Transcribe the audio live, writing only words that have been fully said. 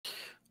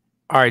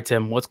All right,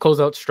 Tim, let's close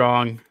out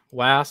strong.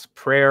 Last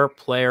prayer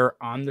player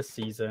on the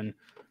season.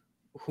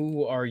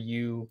 Who are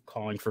you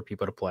calling for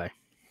people to play?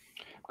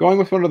 Going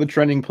with one of the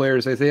trending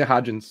players, Isaiah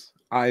Hodgins.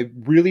 I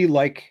really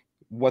like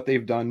what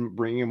they've done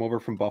bringing him over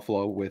from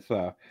Buffalo with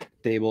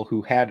Dable,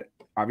 who had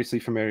obviously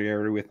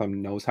familiarity with him,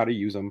 knows how to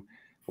use him.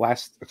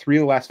 Last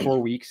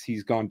 4 weeks,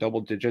 he's gone double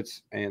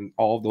digits, and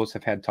all of those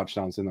have had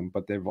touchdowns in them.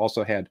 But they've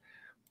also had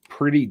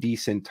pretty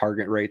decent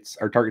target rates,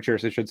 or target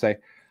shares, I should say,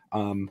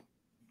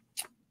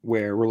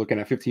 where we're looking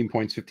at 15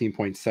 points,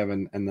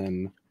 15.7, and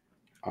then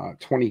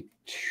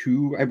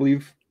 22, I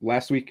believe,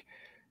 last week.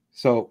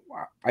 So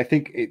I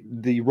think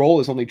the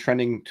role is only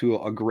trending to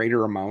a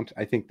greater amount.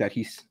 I think that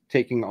he's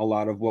taking a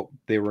lot of what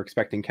they were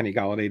expecting Kenny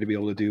Golladay to be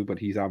able to do, but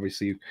he's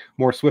obviously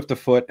more swift of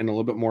foot and a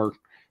little bit more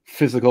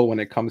physical when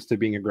it comes to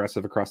being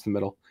aggressive across the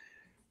middle.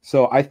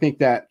 So I think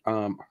that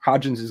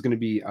Hodgins is going to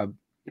be a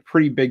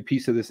pretty big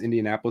piece of this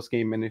Indianapolis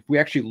game. And if we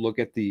actually look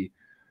at the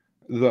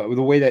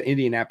way that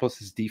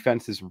Indianapolis's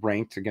defense is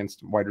ranked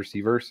against wide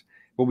receivers,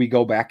 when we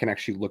go back and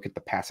actually look at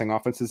the passing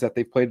offenses that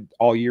they've played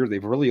all year,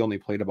 they've really only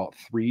played about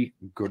 3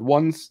 good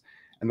ones,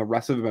 and the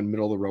rest of them in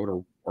middle of the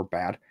road or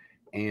bad.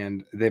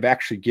 And they've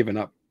actually given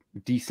up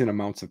decent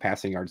amounts of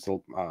passing yards,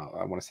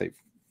 I want to say,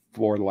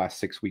 for the last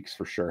 6 weeks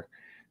for sure.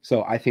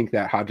 So I think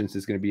that Hodgins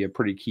is going to be a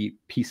pretty key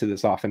piece of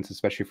this offense,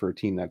 especially for a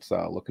team that's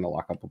looking to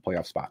lock up a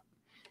playoff spot.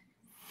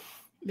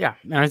 Yeah,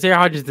 and Isaiah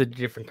Hodgins is a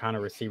different kind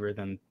of receiver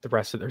than the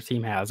rest of their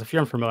team has. If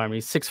you're unfamiliar, I mean,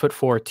 he's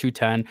 6'4",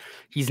 210.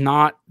 He's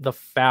not the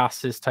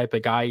fastest type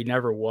of guy. He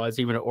never was,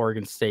 even at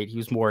Oregon State. He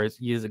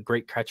has a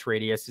great catch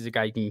radius. He's a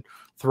guy you can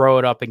throw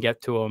it up and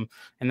get to him,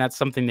 and that's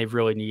something they've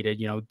really needed.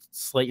 You know,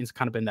 Slayton's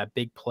kind of been that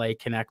big play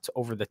connect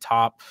over the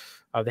top.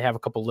 They have a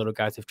couple little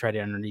guys they've tried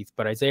it underneath,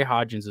 but Isaiah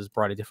Hodgins has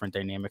brought a different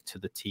dynamic to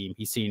the team.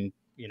 He's seen,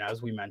 you know,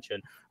 as we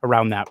mentioned,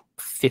 around that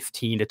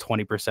 15 to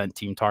 20%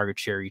 team target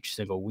share each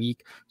single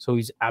week. So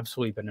he's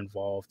absolutely been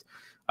involved.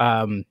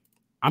 I'm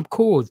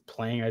cool with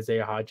playing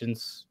Isaiah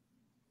Hodgins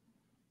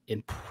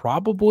in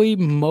probably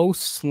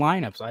most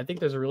lineups. I think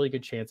there's a really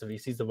good chance if he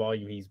sees the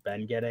volume he's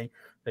been getting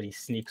that he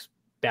sneaks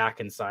back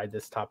inside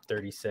this top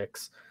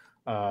 36.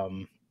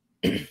 You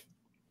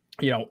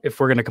know, if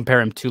we're going to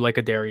compare him to like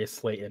a Darius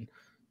Slayton,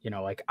 you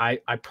know, like I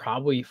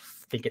probably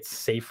think it's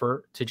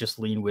safer to just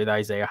lean with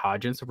Isaiah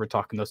Hodgins if we're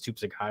talking those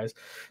types of guys,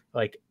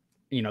 like,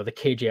 you know, the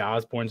KJ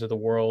Osbornes of the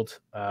world.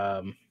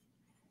 I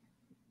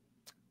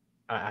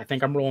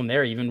think I'm rolling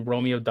there. Even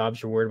Romeo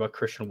Doubs, you're worried about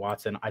Christian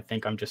Watson. I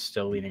think I'm just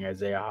still leaning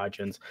Isaiah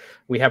Hodgins.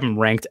 We have him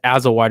ranked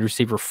as a wide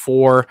receiver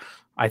 4.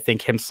 I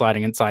think him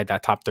sliding inside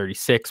that top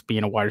 36,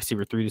 being a wide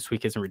receiver 3 this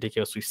week isn't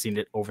ridiculous. We've seen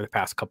it over the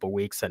past couple of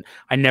weeks, and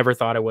I never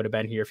thought I would have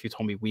been here if you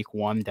told me week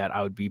 1 that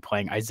I would be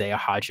playing Isaiah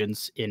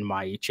Hodgins in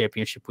my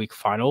championship week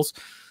finals.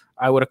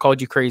 I would have called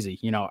you crazy.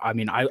 You know, I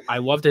mean, I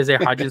loved Isaiah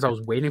Hodgins. I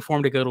was waiting for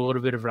him to get a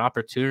little bit of an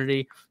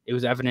opportunity. It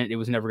was evident it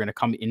was never going to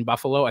come in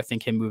Buffalo. I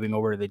think him moving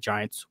over to the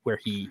Giants where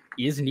he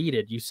is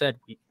needed. You said,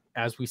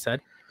 as we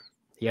said,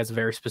 he has a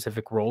very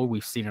specific role.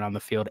 We've seen it on the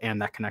field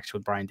and that connection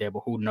with Brian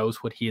Dable, who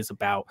knows what he is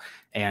about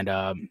and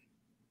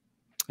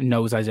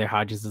knows Isaiah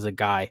Hodgins is a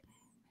guy.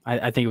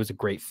 I think it was a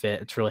great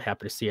fit. It's really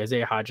happy to see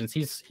Isaiah Hodgins.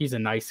 He's a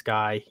nice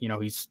guy. You know,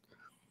 he's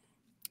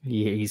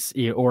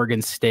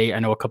Oregon State. I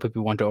know a couple of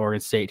people went to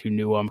Oregon State who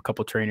knew him, a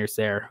couple of trainers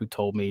there who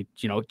told me,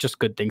 you know, just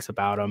good things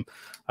about him.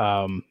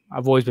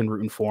 I've always been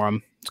rooting for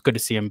him. It's good to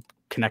see him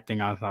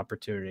connecting on an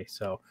opportunity.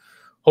 So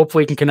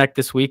hopefully he can connect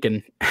this week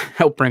and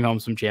help bring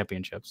home some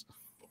championships.